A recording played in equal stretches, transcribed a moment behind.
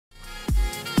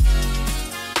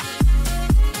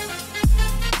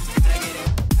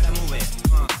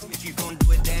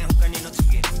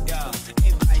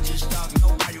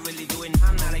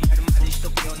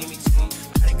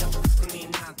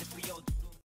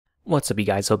What's up, you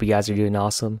guys? Hope you guys are doing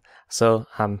awesome. So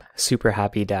I'm super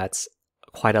happy that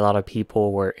quite a lot of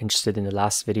people were interested in the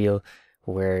last video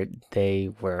where they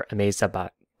were amazed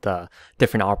about the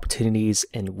different opportunities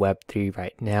in Web3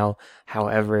 right now.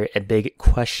 However, a big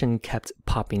question kept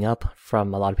popping up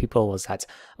from a lot of people was that,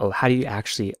 oh, how do you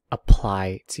actually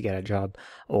apply to get a job?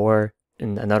 Or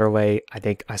in another way, I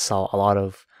think I saw a lot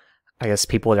of,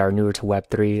 people that are newer to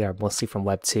Web3, that are mostly from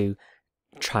Web2,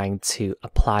 trying to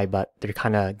apply, but they're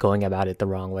kind of going about it the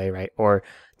wrong way, right? Or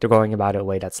they're going about it a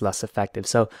way that's less effective.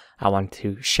 So I want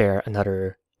to share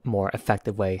another more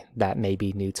effective way that may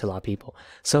be new to a lot of people.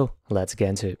 So let's get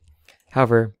into it.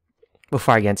 However,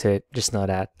 before I get into it, just know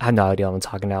that I have no idea what I'm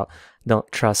talking about. Don't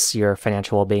trust your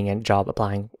financial well-being and job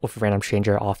applying with a random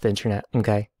stranger off the internet,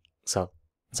 okay? So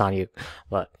it's on you.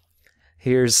 But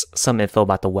here's some info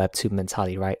about the Web2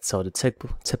 mentality, right? So the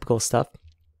typical stuff.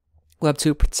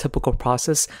 Web2 typical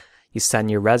process: you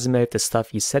send your resume with the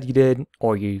stuff you said you did,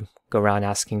 or you go around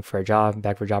asking for a job,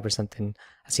 beg for a job or something.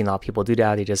 I've seen a lot of people do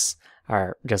that. They just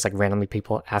are just like randomly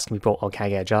people asking people, oh, can I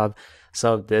get a job?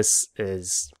 So this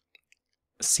is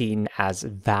seen as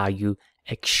value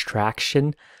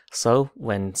extraction. So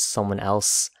when someone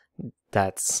else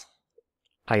that's,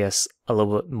 I guess, a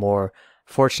little bit more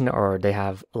fortunate, or they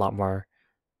have a lot more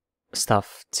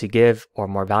stuff to give or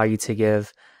more value to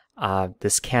give,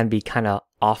 this can be kind of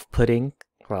off-putting.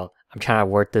 Well, I'm trying to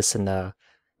word this in a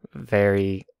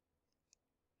very,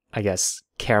 I guess,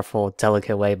 careful,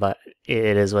 delicate way, but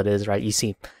it is what it is, right? You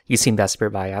seem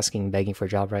desperate by begging for a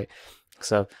job, right?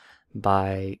 So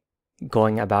by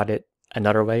going about it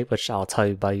another way, which I'll tell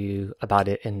you about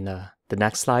it in the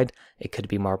next slide, it could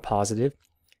be more positive.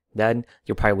 Then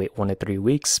you'll probably wait 1 to 3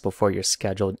 weeks before your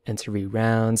scheduled interview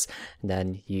rounds, and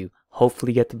then you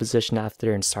hopefully get the position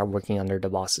after and start working under the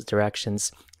boss's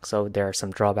directions. So there are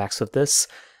some drawbacks with this.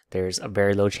 There's a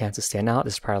very low chance to stand out.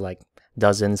 There's probably like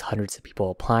dozens, hundreds of people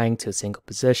applying to a single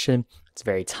position. It's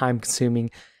very time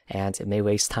consuming, and it may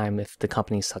waste time if the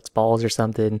company sucks balls or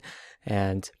something.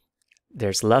 And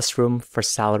there's less room for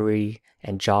salary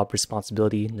and job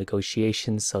responsibility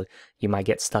negotiations. So you might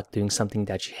get stuck doing something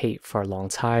that you hate for a long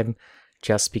time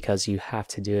just because you have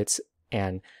to do it,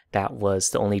 and that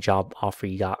was the only job offer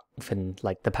you got within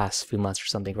like the past few months or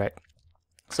something, right?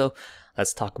 So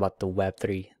let's talk about the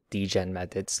Web3 Degen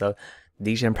method. So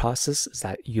Degen process is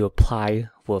that you apply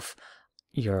with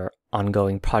your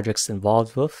ongoing projects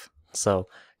involved with. So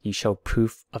you show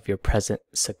proof of your present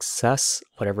success,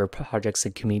 whatever projects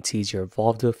and communities you're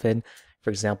involved within.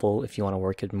 For example, if you want to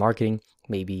work in marketing,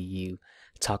 maybe you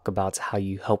talk about how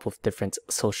you help with different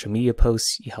social media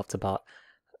posts. You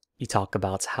talk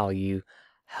about how you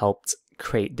helped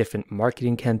create different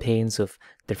marketing campaigns with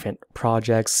different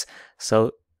projects.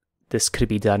 So this could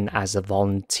be done as a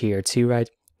volunteer too, right?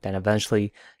 Then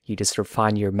eventually you just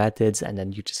refine your methods, and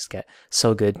then you just get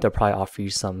so good, they'll probably offer you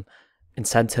some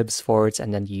incentives for it,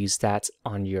 and then use that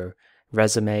on your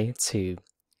resume to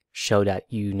show that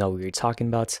you know what you're talking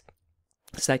about.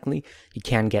 Secondly, you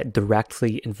can get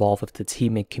directly involved with the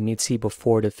team and community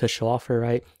before the official offer,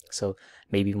 right? So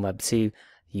maybe in Web2,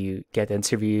 you get the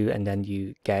interview and then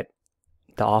you get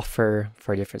the offer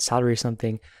for a different salary or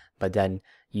something, but then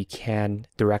you can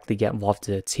directly get involved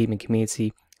with the team and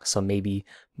community. So maybe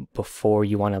before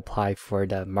you want to apply for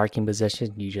the marketing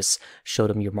position, you just show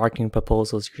them your marketing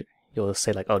proposals. You'll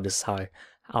say like, oh, this is how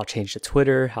I'll change the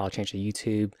Twitter, how I'll change the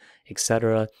YouTube,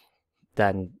 etc.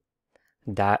 Then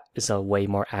that is a way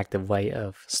more active way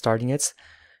of starting it.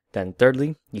 Then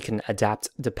thirdly, you can adapt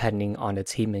depending on the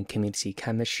team and community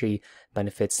chemistry,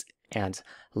 benefits, and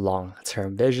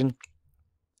long-term vision.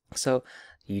 So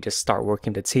you just start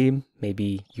working with the team.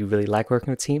 Maybe you really like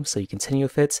working with the team, so you continue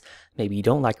with it. Maybe you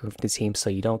don't like working with the team, so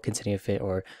you don't continue with it.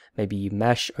 Or maybe you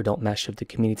mesh or don't mesh with the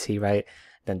community, right?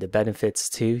 Then the benefits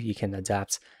too, you can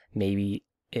adapt. Maybe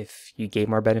if you gain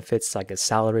more benefits like a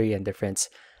salary and different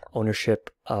ownership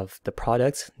of the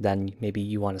product, then maybe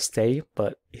you want to stay.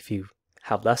 But if you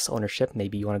have less ownership,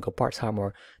 maybe you want to go part-time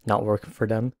or not working for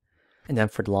them. And then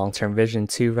for the long-term vision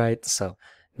too, right? So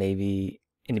maybe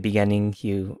in the beginning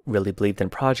you really believed in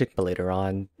the project, but later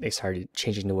on they started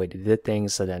changing the way they did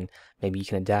things. So then maybe you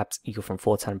can adapt, you go from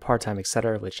full-time to part-time,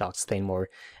 etc., which I'll explain more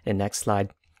in the next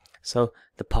slide. So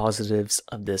the positives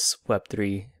of this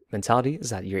Web3 mentality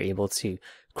is that you're able to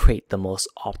create the most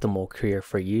optimal career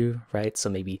for you, right?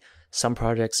 So maybe some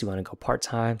projects you want to go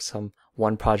part-time,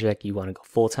 one project you want to go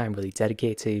full-time, really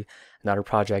dedicate to, another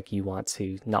project you want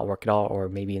to not work at all, or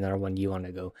maybe another one you want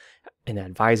to go in an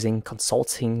advising,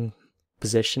 consulting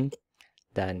position.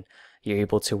 Then you're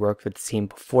able to work with the team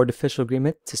before the official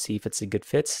agreement to see if it's a good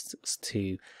fit,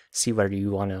 to see whether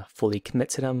you want to fully commit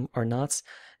to them or not.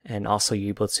 And also you're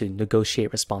able to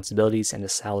negotiate responsibilities and the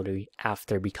salary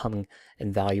after becoming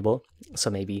invaluable. So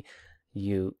maybe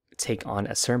you take on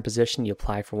a certain position, you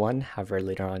apply for one, however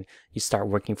later on you start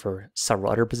working for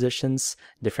several other positions,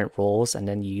 different roles, and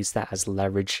then you use that as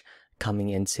leverage coming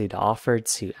into the offer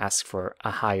to ask for a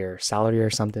higher salary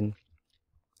or something.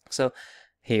 So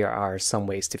here are some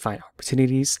ways to find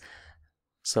opportunities.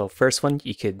 So first one,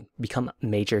 you could become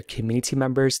major community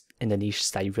members in the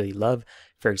niches that you really love.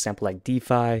 For example, like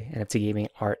DeFi, NFT gaming,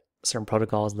 art, certain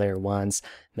protocols, layer ones.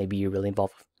 Maybe you're really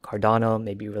involved with Cardano.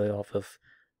 Maybe you're really involved with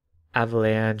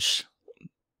Avalanche,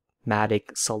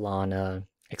 Matic, Solana,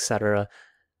 etc.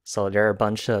 So there are a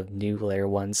bunch of new layer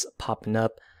ones popping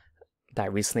up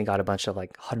that recently got a bunch of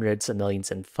like hundreds of millions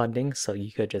in funding. So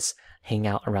you could just hang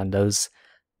out around those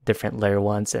different layer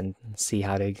ones and see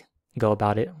how to go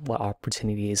about it, what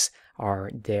opportunities are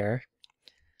there.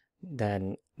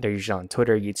 Then they're usually on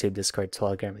Twitter, YouTube, Discord,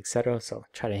 Telegram, etc. So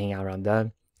try to hang out around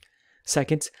them.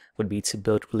 Second would be to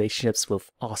build relationships with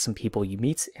awesome people you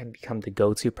meet and become the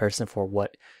go-to person for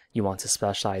what you want to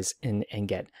specialize in and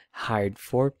get hired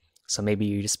for. So maybe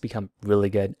you just become really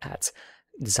good at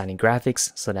designing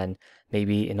graphics. So then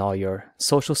maybe in all your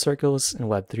social circles in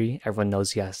Web3, everyone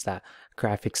knows you as that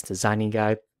graphics designing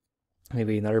guy.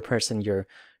 Maybe another person, you're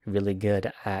really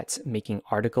good at making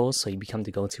articles, so you become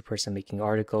the go-to person making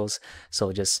articles.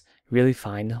 So just really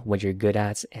find what you're good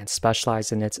at and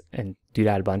specialize in it and do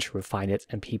that a bunch, refine it,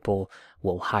 and people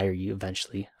will hire you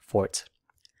eventually for it.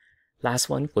 Last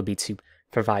one would be to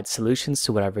provide solutions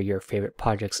to whatever your favorite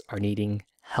projects are needing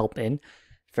help in.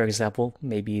 For example,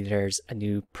 maybe there's a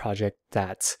new project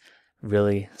that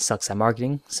really sucks at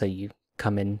marketing, so you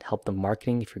come in, help them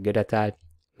marketing if you're good at that.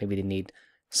 Maybe they need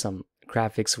some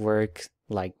graphics work,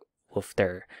 like with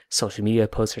their social media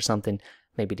posts or something.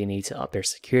 Maybe they need to up their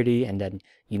security, and then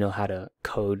you know how to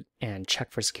code and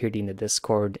check for security in the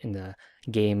Discord, in the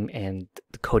game, and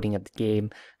the coding of the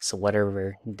game. So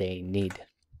whatever they need.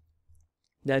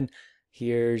 Then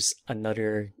here's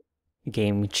another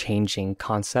game-changing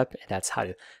concept, and that's how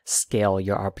to scale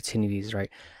your opportunities, right?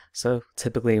 So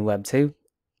typically in Web 2,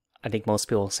 I think most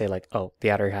people say like, oh,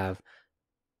 they either have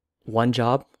one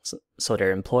job, so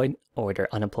they're employed, or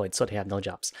they're unemployed, so they have no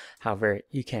jobs. However,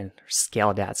 you can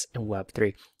scale that in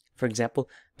Web3. For example,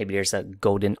 maybe there's a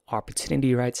golden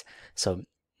opportunity, right? So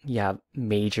you have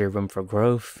major room for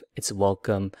growth. It's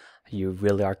welcome. You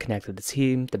really are connected with the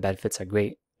team. The benefits are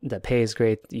great. The pay is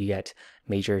great. You get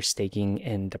major staking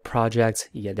in the project.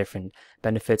 You get different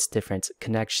benefits, different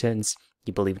connections.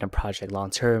 You believe in a project long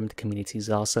term. The community is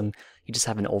awesome. You just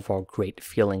have an overall great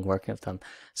feeling working with them.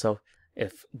 So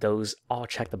if those all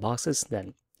check the boxes,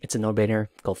 then it's a no-brainer.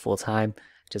 Go full-time.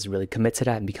 Just really commit to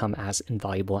that and become as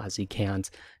invaluable as you can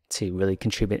to really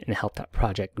contribute and help that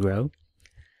project grow.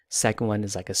 Second one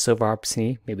is like a silver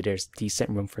opportunity. Maybe there's decent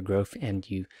room for growth and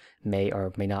you may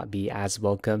or may not be as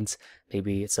welcomed.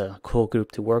 Maybe it's a cool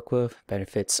group to work with.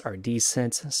 Benefits are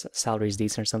decent. Salary is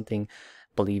decent or something.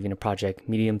 Believe in a project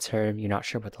medium term. You're not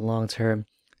sure about the long term.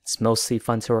 It's mostly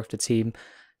fun to work with the team.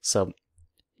 So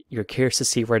you're curious to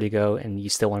see where to go and you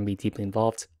still want to be deeply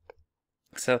involved.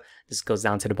 So this goes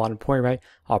down to the bottom point, right?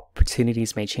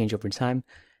 Opportunities may change over time.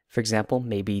 For example,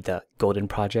 maybe the golden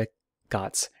project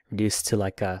got reduced to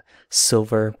like a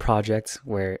silver project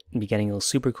where in the beginning it was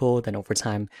super cool. Then over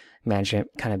time, management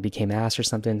kind of became ass or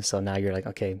something. So now you're like,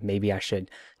 okay, maybe I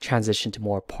should transition to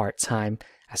more part-time.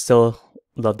 I still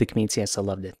love the community. I still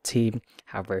love the team.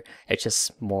 However, it's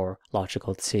just more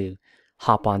logical to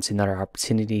hop onto another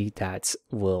opportunity that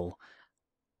will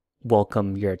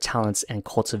welcome your talents and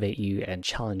cultivate you and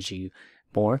challenge you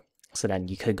more. So then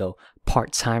you could go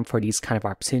part-time for these kind of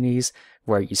opportunities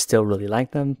where you still really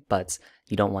like them, but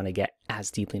you don't want to get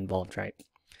as deeply involved, right?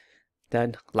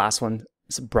 Then last one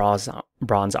is bronze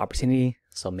opportunity.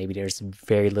 So maybe there's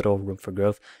very little room for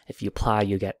growth. If you apply,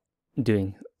 you'll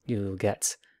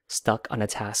get stuck on a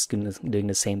task doing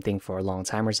the same thing for a long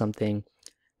time or something.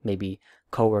 Maybe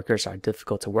coworkers are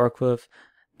difficult to work with.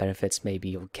 Benefits may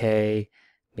be okay.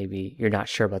 Maybe you're not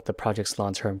sure about the project's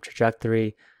long-term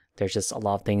trajectory. There's just a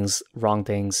lot of things, wrong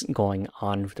things going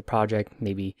on with the project.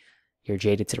 Maybe you're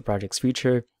jaded to the project's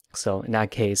future. So in that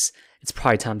case, it's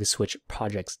probably time to switch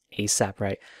projects ASAP,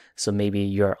 right? So maybe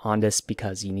you're on this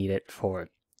because you need it for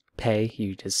pay.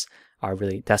 You just are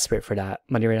really desperate for that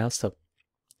money right now. So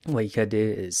what you could do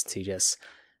is to just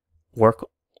work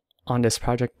on this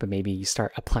project, but maybe you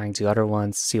start applying to other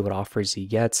ones, see what offers you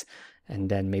get, and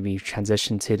then maybe you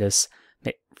transition to this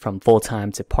from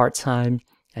full-time to part-time.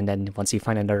 And then once you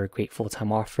find another great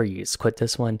full-time offer, you just quit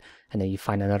this one, and then you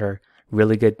find another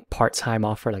really good part-time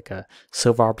offer, like a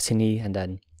silver opportunity, and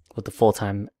then with the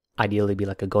full-time ideally be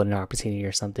like a golden opportunity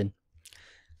or something.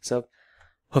 So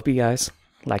hope you guys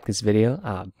like this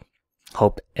video.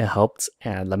 Hope it helped,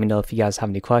 and let me know if you guys have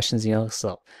any questions.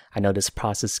 So I know this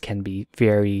process can be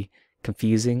very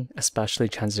confusing, especially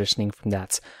transitioning from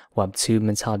that Web 2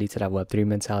 mentality to that Web 3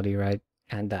 mentality, right?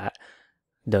 And that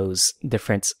those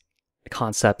different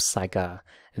concepts like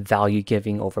value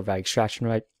giving over value extraction,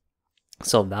 right?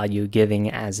 So value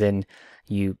giving as in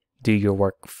you do your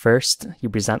work first, you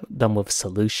present them with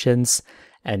solutions,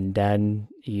 and then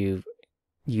you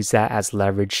use that as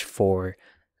leverage for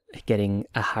getting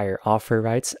a higher offer,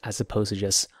 right? As opposed to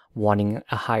just wanting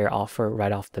a higher offer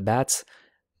right off the bat,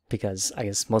 because I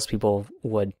guess most people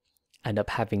would end up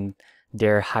having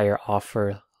their higher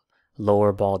offer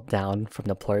lower balled down from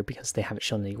the employer because they haven't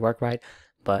shown any work, right?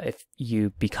 But if you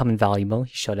become invaluable,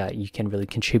 you show that you can really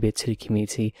contribute to the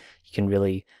community, you can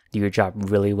really do your job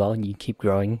really well, and you keep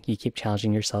growing, you keep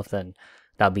challenging yourself, then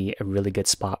that'll be a really good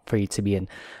spot for you to be in.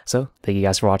 So thank you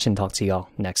guys for watching. Talk to y'all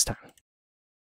next time.